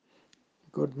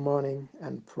Good morning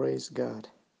and praise God.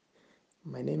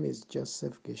 My name is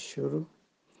Joseph Geshuru,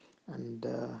 and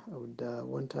I would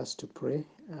want us to pray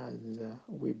as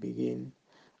we begin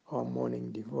our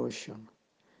morning devotion.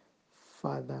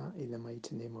 Father, in the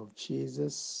mighty name of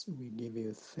Jesus, we give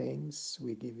you thanks,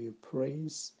 we give you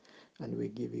praise, and we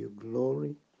give you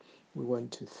glory. We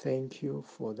want to thank you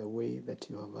for the way that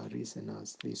you have arisen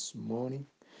us this morning.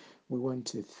 We want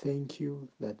to thank you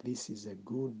that this is a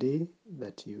good day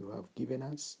that you have given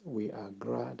us. We are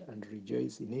glad and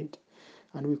rejoice in it.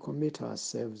 And we commit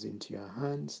ourselves into your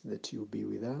hands, that you be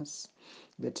with us,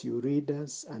 that you lead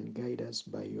us and guide us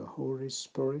by your Holy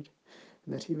Spirit,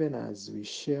 that even as we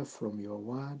share from your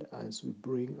word, as we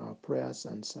bring our prayers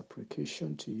and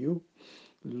supplication to you,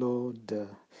 Lord,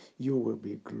 you will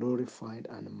be glorified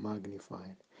and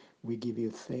magnified. We give you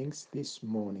thanks this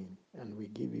morning and we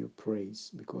give you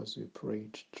praise because we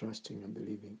prayed, trusting and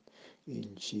believing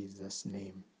in Jesus'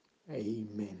 name.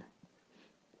 Amen.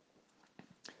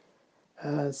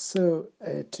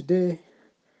 Today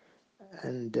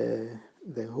and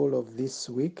the whole of this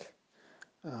week,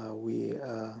 we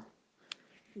are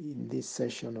in this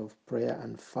session of prayer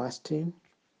and fasting,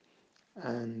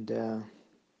 and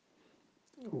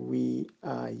we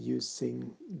are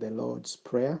using the Lord's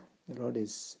Prayer. The Lord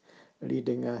is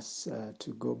leading us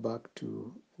to go back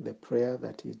to the prayer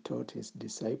that He taught His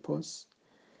disciples.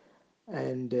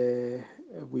 And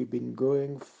we've been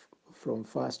going from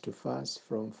fast to fast,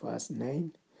 from fast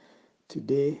 9.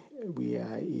 Today we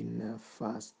are in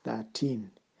verse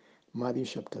 13, Matthew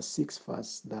chapter 6,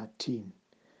 verse 13.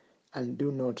 And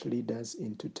do not lead us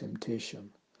into temptation,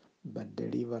 but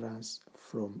deliver us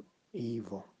from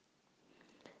evil.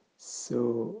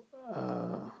 So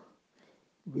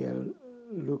we are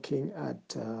looking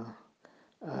at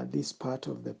this part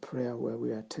of the prayer where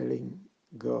we are telling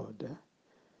God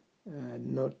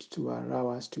not to allow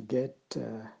us to get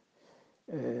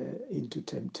into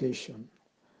temptation,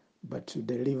 but to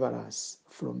deliver us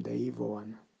from the evil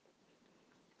one.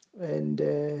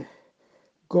 And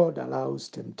God allows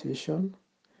temptation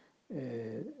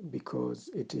because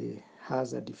it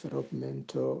has a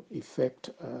developmental effect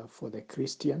for the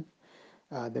Christian.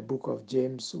 The book of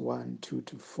James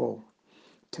 1:2-4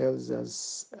 tells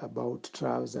us about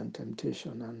trials and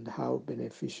temptation and how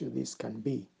beneficial this can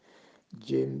be.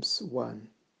 James 1,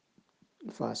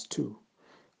 verse 2.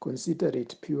 Consider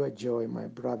it pure joy, my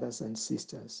brothers and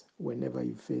sisters, whenever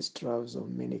you face trials of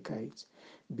many kinds,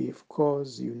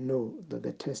 because you know that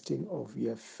the testing of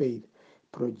your faith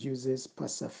produces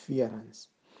perseverance.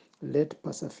 Let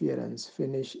perseverance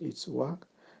finish its work,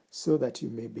 so that you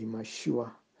may be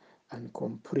mature and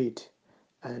complete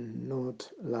and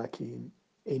not lacking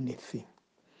anything.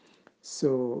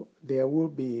 So there will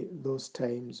be those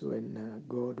times when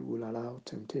God will allow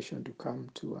temptation to come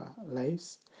to our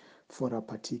lives for a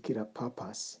particular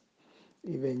purpose.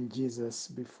 Even Jesus,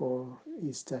 before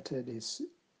he started his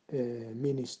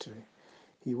ministry,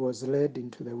 he was led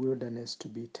into the wilderness to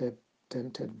be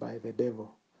tempted by the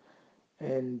devil.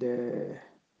 And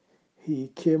he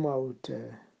came out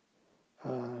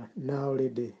now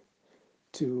ready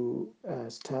to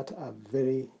start a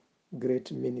very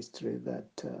great ministry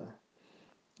that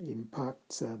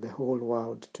impacts the whole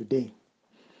world today.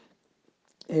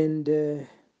 And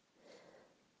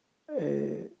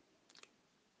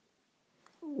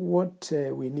what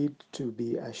we need to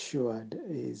be assured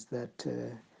is that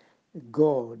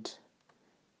God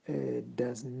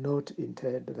does not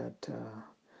intend that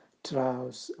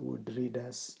trials would lead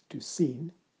us to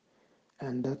sin,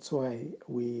 and that's why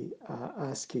we are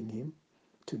asking Him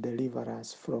to deliver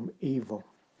us from evil.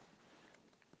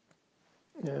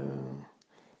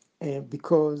 And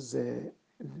because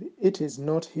it is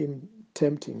not Him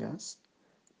tempting us,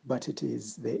 but it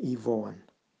is the evil one.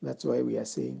 That's why we are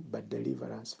saying, but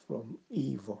deliver us from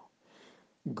evil.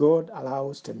 God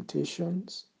allows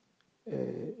temptations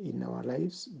in our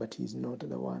lives, but He's not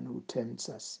the one who tempts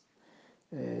us.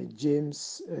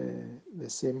 James, the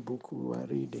same book we were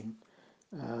reading,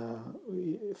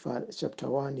 chapter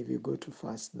 1, if you go to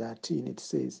verse 13, it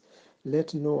says,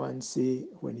 let no one say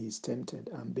when he is tempted,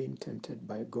 I'm being tempted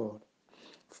by God.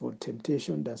 For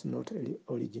temptation does not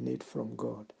originate from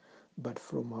God, but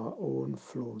from our own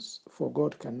flaws. For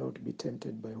God cannot be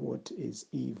tempted by what is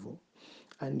evil,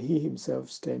 and He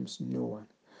Himself tempts no one.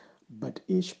 But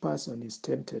each person is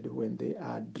tempted when they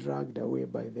are dragged away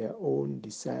by their own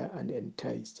desire and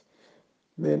enticed.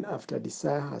 Then after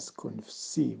desire has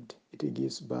conceived, it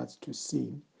gives birth to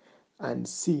sin, and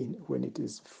sin, when it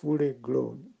is fully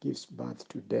grown, gives birth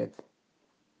to death.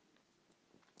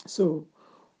 So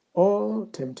all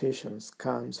temptations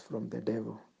comes from the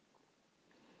devil.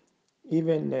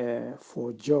 Even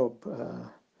for Job,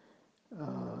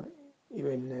 uh,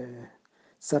 even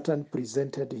Satan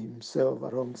presented himself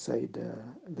alongside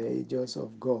the angels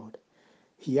of God.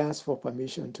 He asked for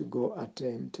permission to go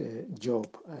attempt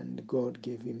Job, and God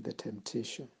gave him the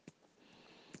temptation.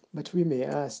 But we may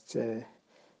ask,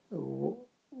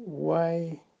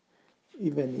 why,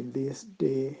 even in this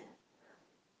day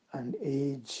and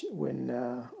age when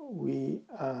we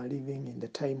are living in the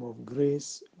time of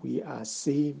grace, we are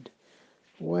saved,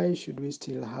 why should we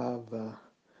still have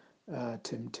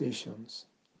temptations?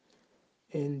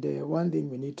 And one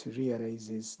thing we need to realize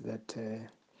is that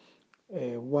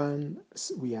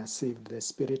once we are saved, the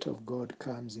Spirit of God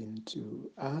comes into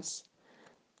us,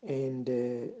 and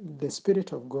the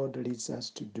Spirit of God leads us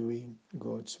to doing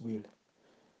God's will.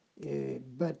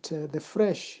 But the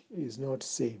flesh is not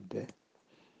saved.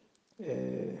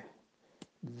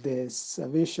 The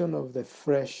salvation of the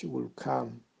flesh will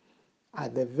come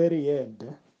at the very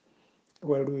end,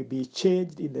 where we be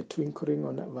changed in the twinkling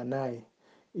of an eye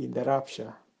in the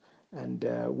rapture, and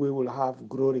we will have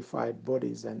glorified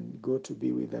bodies and go to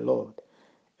be with the Lord.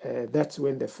 That's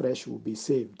when the flesh will be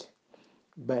saved.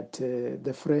 But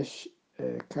the flesh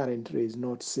currently is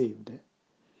not saved.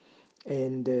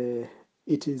 And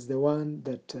it is the one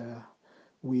that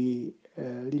we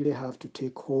really have to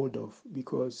take hold of,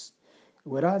 because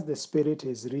whereas the Spirit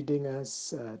is leading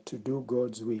us to do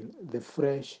God's will, the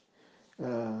flesh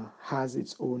has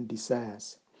its own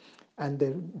desires. And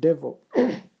the devil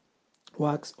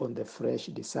works on the flesh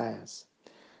desires.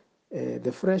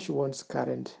 The flesh wants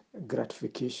current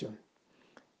gratification.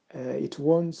 It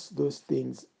wants those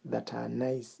things that are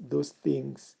nice, those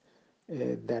things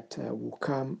that will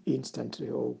come instantly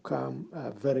or will come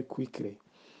very quickly.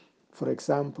 For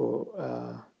example,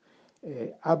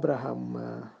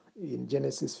 Abraham in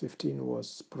Genesis 15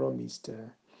 was promised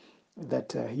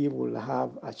that he will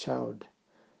have a child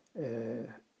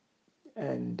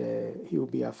and he will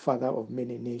be a father of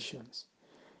many nations.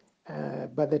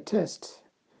 But the test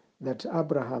that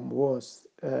Abraham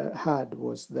had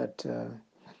was that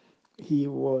he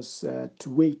was to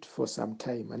wait for some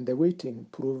time, and the waiting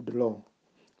proved a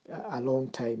long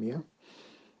time, yeah.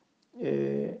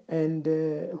 And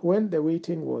when the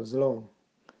waiting was long,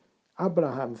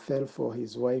 Abraham fell for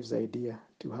his wife's idea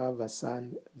to have a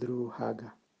son through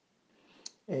Hagar.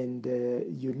 And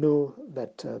you know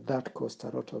that that caused a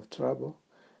lot of trouble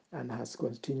and has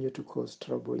continued to cause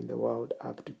trouble in the world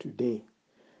up to today.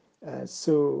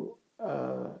 So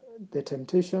the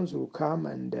temptations will come,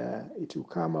 and it will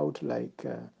come out like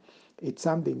it's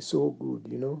something so good,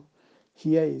 you know.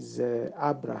 Here is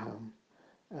Abraham.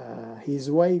 His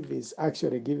wife is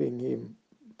actually giving him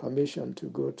permission to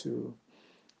go to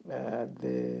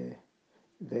the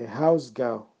house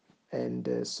girl,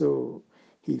 and so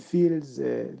he feels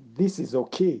this is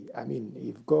okay. I mean,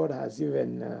 if God has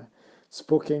even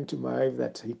spoken to my wife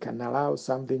that he can allow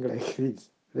something like this,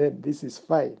 then this is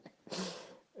fine.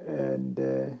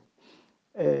 And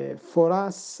for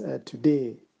us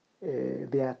today,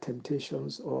 there are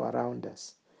temptations all around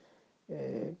us.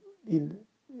 In,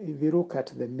 if you look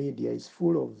at the media, it's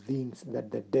full of things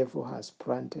that the devil has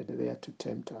planted there to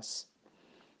tempt us.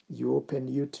 You open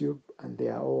YouTube and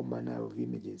there are all manner of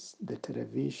images, the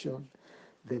television,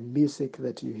 the music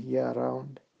that you hear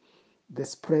around, the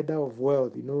spreader of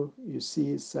wealth. You know, you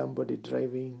see somebody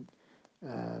driving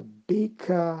big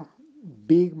car,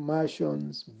 big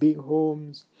mansions, big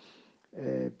homes,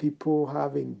 people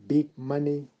having big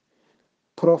money,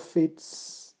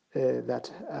 profits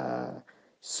that are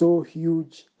so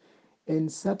huge.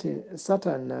 And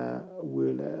Satan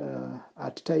will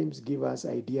at times give us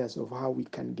ideas of how we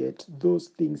can get those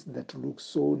things that look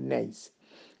so nice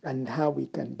and how we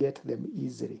can get them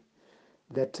easily.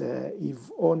 That if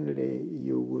only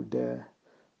you would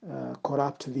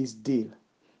corrupt this deal,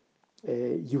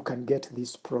 you can get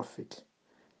this profit.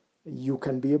 You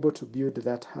can be able to build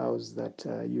that house that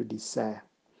you desire.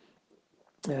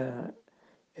 Uh,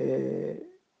 uh,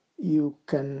 you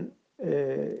can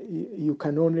you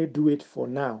can only do it for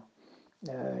now.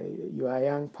 You are a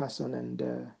young person and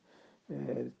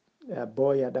a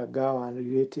boy and a girl are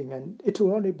relating, and it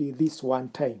will only be this one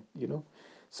time, you know.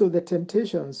 So the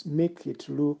temptations make it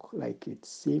look like it's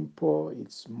simple,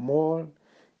 it's small,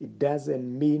 it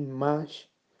doesn't mean much.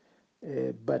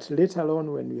 But later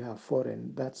on, when we have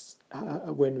fallen, that's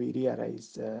when we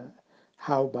realize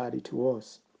how bad it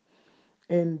was.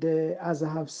 And as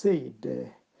I have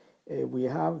said, we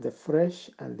have the flesh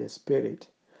and the spirit,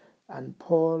 and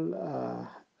Paul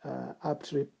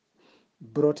aptly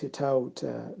brought it out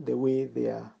the way they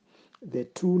are, the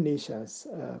two natures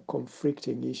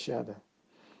conflicting each other.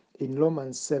 In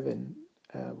Romans 7,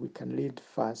 we can read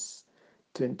first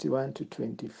 21 to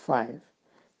 25.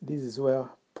 This is where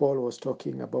Paul was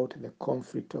talking about the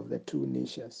conflict of the two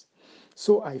natures.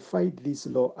 So I find this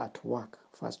law at work,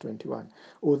 verse 21.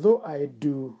 Although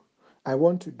I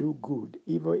want to do good,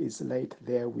 evil is right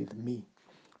there with me.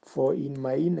 For in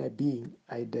my inner being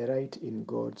I delight in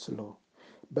God's law.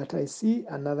 But I see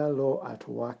another law at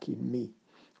work in me,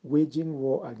 waging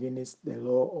war against the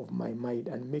law of my mind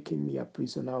and making me a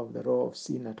prisoner of the law of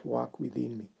sin at work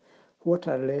within me. What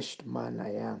a wretched man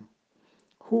I am!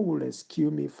 Who will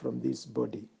rescue me from this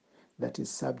body that is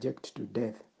subject to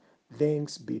death?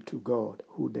 Thanks be to God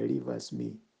who delivers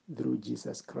me through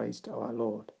Jesus Christ our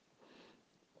Lord.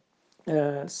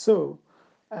 So,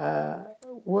 uh,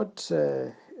 what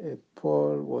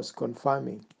Paul was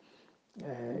confirming,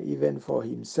 even for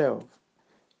himself,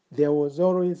 there was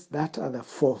always that other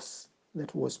force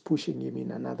that was pushing him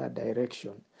in another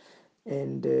direction.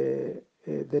 And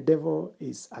the devil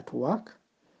is at work,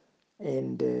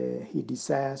 and he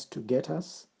desires to get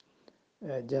us.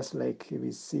 Just like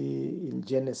we see in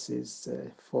Genesis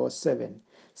 4:7,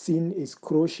 sin is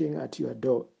crouching at your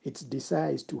door. Its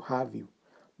desire is to have you,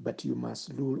 but you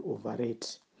must rule over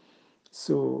it.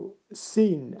 So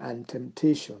sin and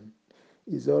temptation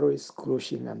is always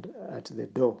crouching at the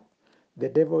door. The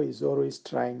devil is always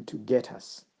trying to get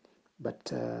us,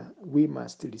 but we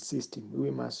must resist him. We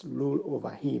must rule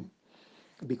over him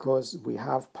because we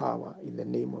have power in the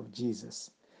name of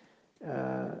Jesus.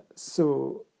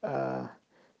 So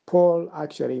Paul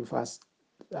actually in verse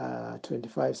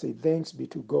 25 says, "Thanks be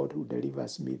to God who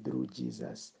delivers me through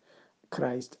Jesus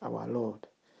Christ our Lord."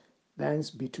 Thanks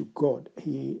be to God.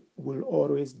 He will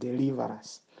always deliver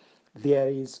us. There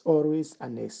is always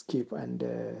an escape. And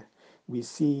we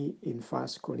see in 1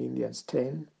 Corinthians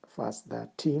 10, verse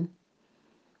 13,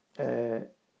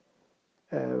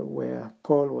 where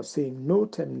Paul was saying, "No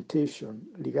temptation,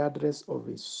 regardless of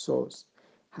its source,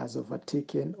 has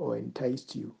overtaken or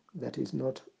enticed you that is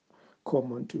not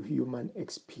common to human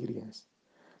experience.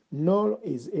 Nor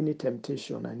is any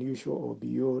temptation unusual or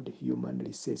beyond human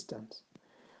resistance.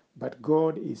 But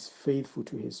God is faithful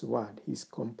to his word. He is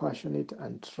compassionate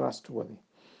and trustworthy,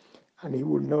 and he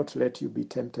will not let you be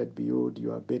tempted beyond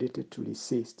your ability to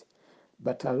resist.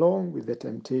 But along with the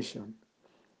temptation,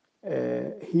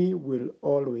 he will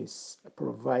always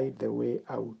provide the way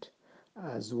out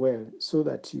as well, so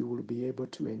that you will be able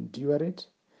to endure it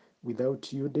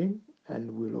without yielding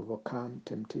and will overcome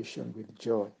temptation with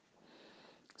joy."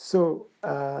 So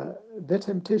the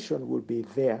temptation will be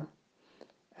there,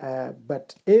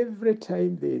 but every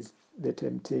time there is the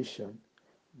temptation,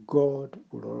 God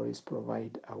will always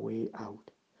provide a way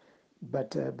out.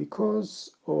 But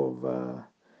because of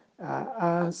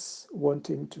us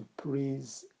wanting to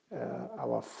please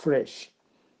our flesh,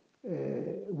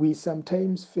 we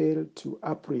sometimes fail to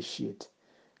appreciate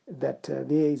that there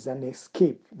is an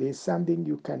escape. There is something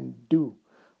you can do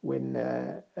when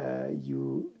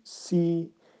you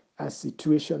see a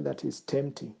situation that is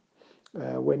tempting.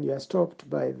 When you are stopped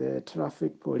by the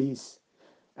traffic police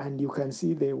and you can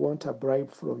see they want a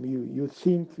bribe from you, you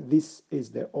think this is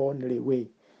the only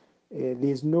way.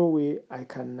 There's no way I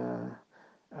can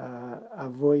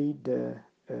avoid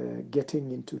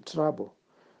getting into trouble.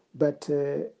 But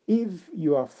if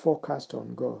you are focused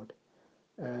on God,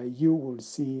 you will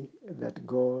see that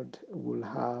God will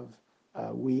have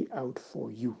a way out for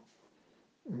you.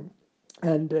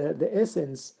 And the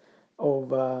essence of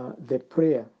the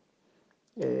prayer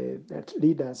that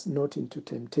lead us not into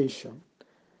temptation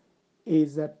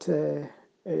is that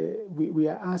we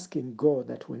are asking God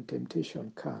that when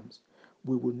temptation comes,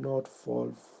 we will not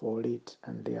fall for it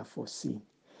and therefore sin.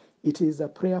 It is a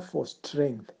prayer for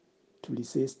strength to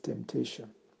resist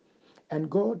temptation. And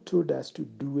God told us to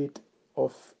do it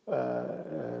of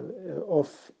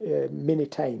many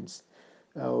times,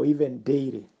 or even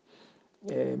daily.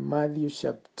 Matthew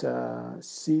chapter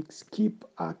 6, keep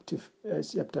active,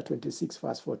 chapter 26,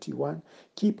 verse 41,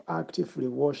 keep actively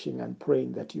washing and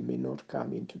praying that you may not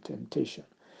come into temptation.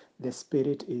 The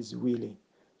spirit is willing,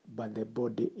 but the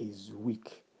body is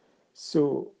weak.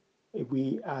 So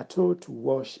we are told to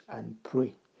wash and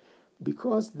pray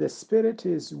because the spirit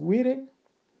is willing,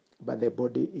 but the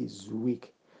body is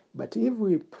weak. But if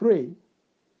we pray,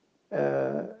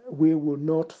 we will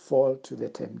not fall to the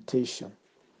temptation.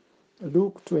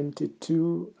 Luke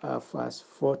 22, verse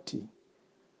 40.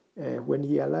 When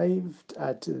he arrived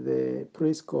at the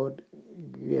place called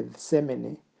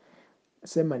Gethsemane,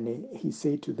 he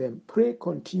said to them, "Pray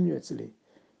continually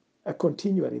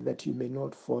that you may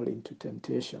not fall into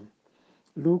temptation."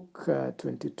 Luke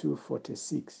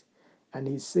 22:46. And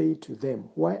he said to them,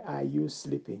 "Why are you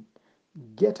sleeping?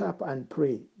 get up and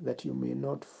pray that you may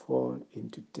not fall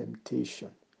into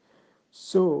temptation.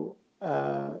 So,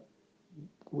 the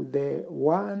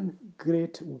one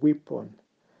great weapon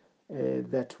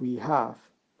that we have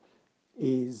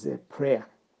is prayer.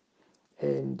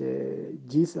 And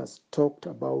Jesus talked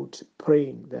about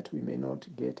praying that we may not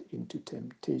get into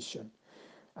temptation.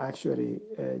 Actually,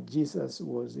 Jesus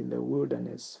was in the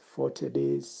wilderness 40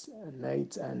 days and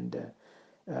nights, and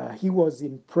he was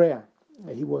in prayer.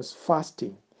 He was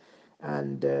fasting.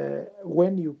 And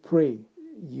when you pray,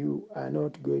 you are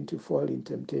not going to fall in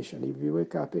temptation. If you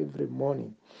wake up every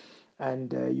morning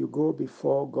and you go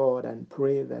before God and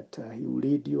pray that He will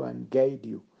lead you and guide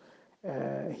you,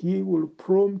 He will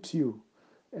prompt you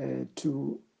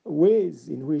to ways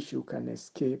in which you can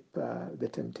escape the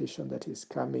temptation that is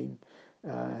coming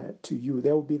to you.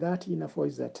 There will be that inner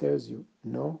voice that tells you,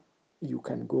 no, you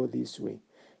can go this way.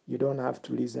 You don't have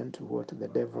to listen to what the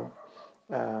devil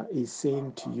is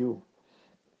saying to you.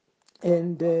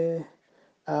 And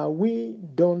we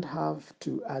don't have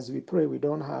to, as we pray, we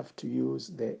don't have to use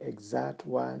the exact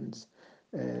ones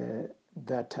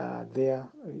that are there.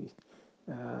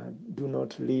 Do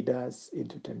not lead us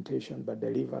into temptation, but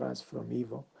deliver us from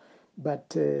evil. But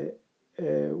the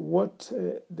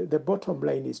bottom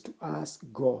line is to ask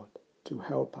God to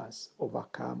help us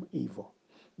overcome evil,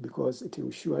 because it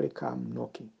will surely come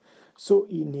knocking. So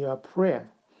in your prayer,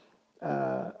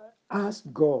 uh, ask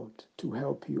God to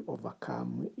help you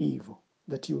overcome evil,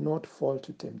 that you not fall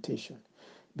to temptation.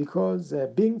 Because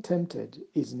being tempted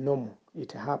is normal,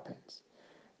 it happens.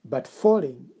 But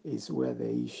falling is where the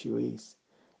issue is.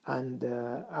 And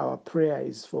our prayer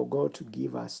is for God to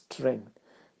give us strength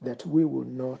that we will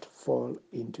not fall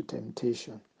into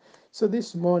temptation. So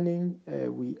this morning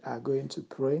we are going to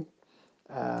pray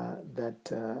that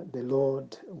the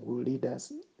Lord will lead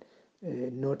us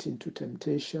not into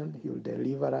temptation. He will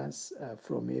deliver us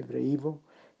from every evil.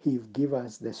 He will give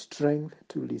us the strength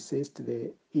to resist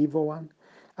the evil one.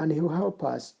 And He will help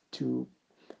us to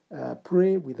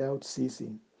pray without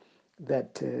ceasing,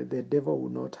 that the devil will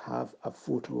not have a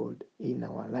foothold in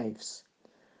our lives.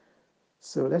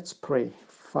 So let's pray.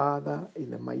 Father, in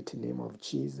the mighty name of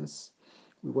Jesus,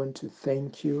 we want to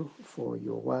thank you for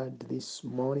your word this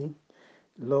morning.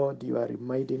 Lord, you are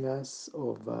reminding us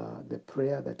of the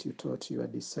prayer that you taught your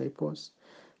disciples,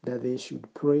 that they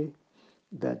should pray,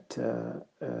 that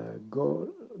God,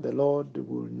 the Lord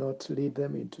will not lead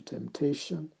them into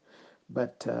temptation,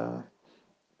 but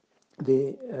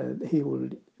He will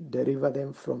deliver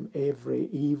them from every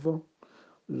evil.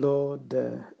 Lord,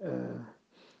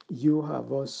 you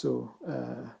have also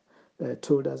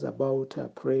told us about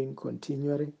praying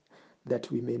continually, that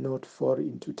we may not fall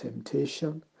into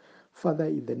temptation. Father,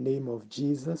 in the name of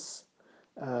Jesus,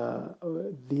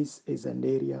 this is an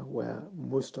area where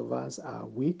most of us are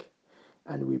weak,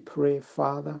 and we pray,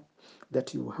 Father,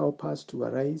 that you help us to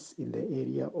arise in the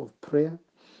area of prayer,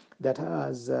 that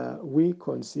as we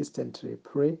consistently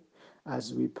pray,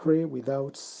 as we pray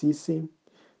without ceasing,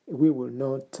 we will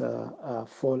not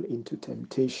fall into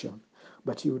temptation,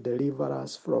 but you deliver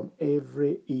us from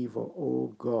every evil,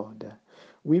 O God.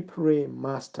 We pray,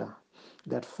 Master,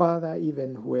 that Father,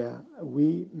 even where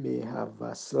we may have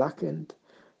slackened,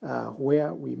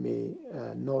 where we may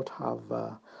not have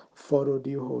followed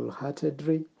you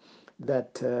wholeheartedly,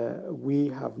 that we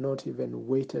have not even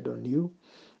waited on you,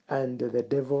 and the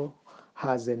devil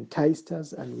has enticed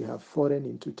us, and we have fallen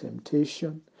into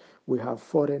temptation, we have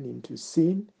fallen into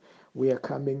sin. We are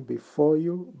coming before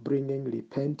you, bringing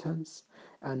repentance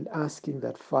and asking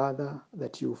that, Father,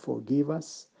 that you forgive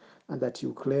us and that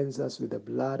you cleanse us with the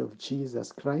blood of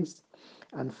Jesus Christ.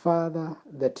 And Father,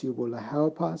 that you will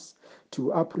help us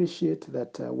to appreciate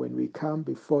that when we come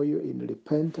before you in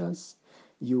repentance,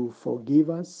 you forgive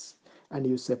us and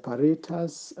you separate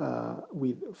us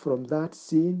from that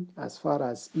sin as far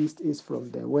as east is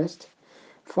from the west.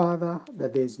 Father,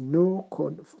 that there is no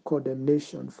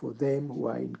condemnation for them who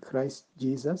are in Christ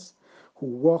Jesus, who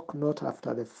walk not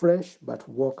after the flesh, but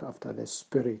walk after the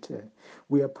Spirit.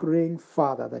 We are praying,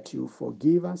 Father, that you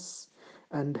forgive us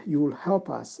and you will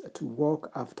help us to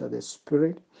walk after the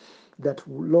Spirit, that,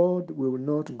 Lord, we will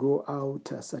not go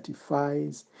out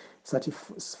satisfying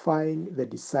the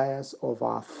desires of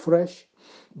our flesh,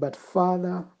 but,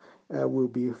 Father, we'll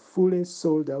be fully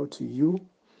sold out to you,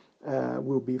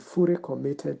 will be fully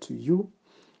committed to you,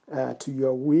 to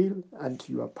your will and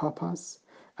to your purpose,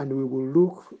 and we will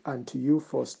look unto you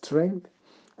for strength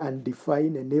and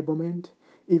divine enablement,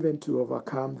 even to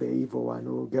overcome the evil one,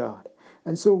 O God.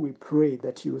 And so we pray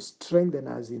that you strengthen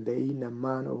us in the inner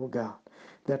man, O God,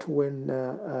 that when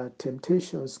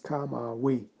temptations come our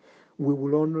way, we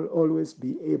will always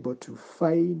be able to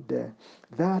find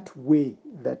that way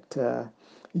that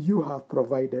you have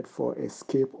provided for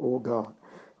escape, O God,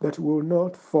 that will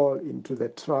not fall into the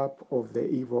trap of the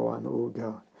evil one, O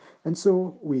God. And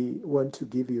so we want to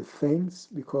give you thanks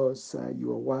because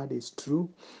your word is true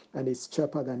and it's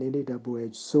sharper than any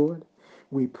double-edged sword.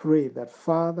 We pray that,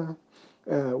 Father,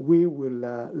 we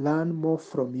will learn more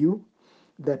from you,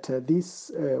 that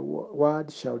this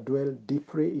word shall dwell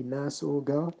deeply in us, O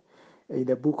God. In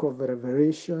the book of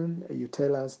Revelation, you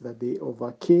tell us that they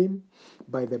overcame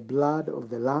by the blood of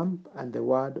the Lamb and the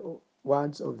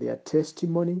words of their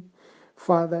testimony.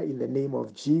 Father, in the name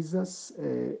of Jesus,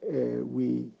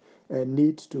 we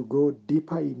need to go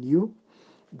deeper in you,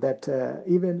 that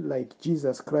even like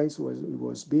Jesus Christ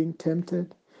was being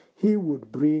tempted, he would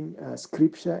bring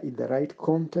scripture in the right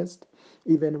context,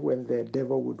 even when the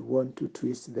devil would want to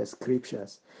twist the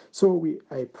scriptures. So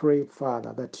I pray,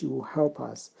 Father, that you will help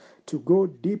us to go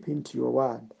deep into your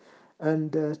word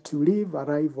and to live a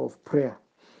life of prayer,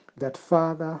 that,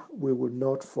 Father, we will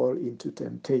not fall into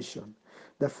temptation,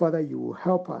 that, Father, you will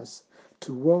help us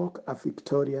to walk a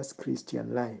victorious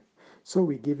Christian life. So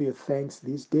we give you thanks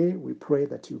this day. We pray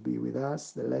that you be with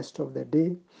us the rest of the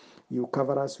day. You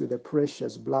cover us with the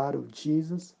precious blood of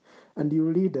Jesus, and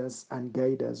you lead us and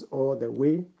guide us all the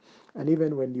way. And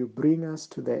even when you bring us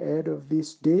to the end of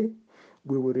this day,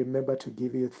 we will remember to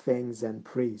give you thanks and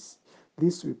praise.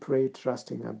 This we pray,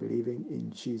 trusting and believing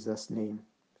in Jesus' name.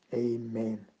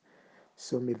 Amen.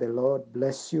 So may the Lord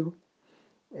bless you.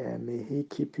 May he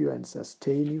keep you and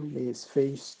sustain you. May his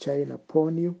face shine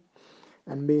upon you.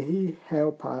 And may he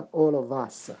help all of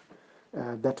us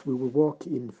that we will walk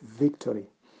in victory,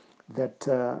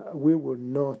 that we will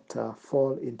not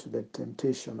fall into the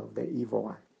temptation of the evil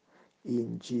one.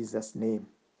 In Jesus' name,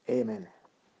 amen.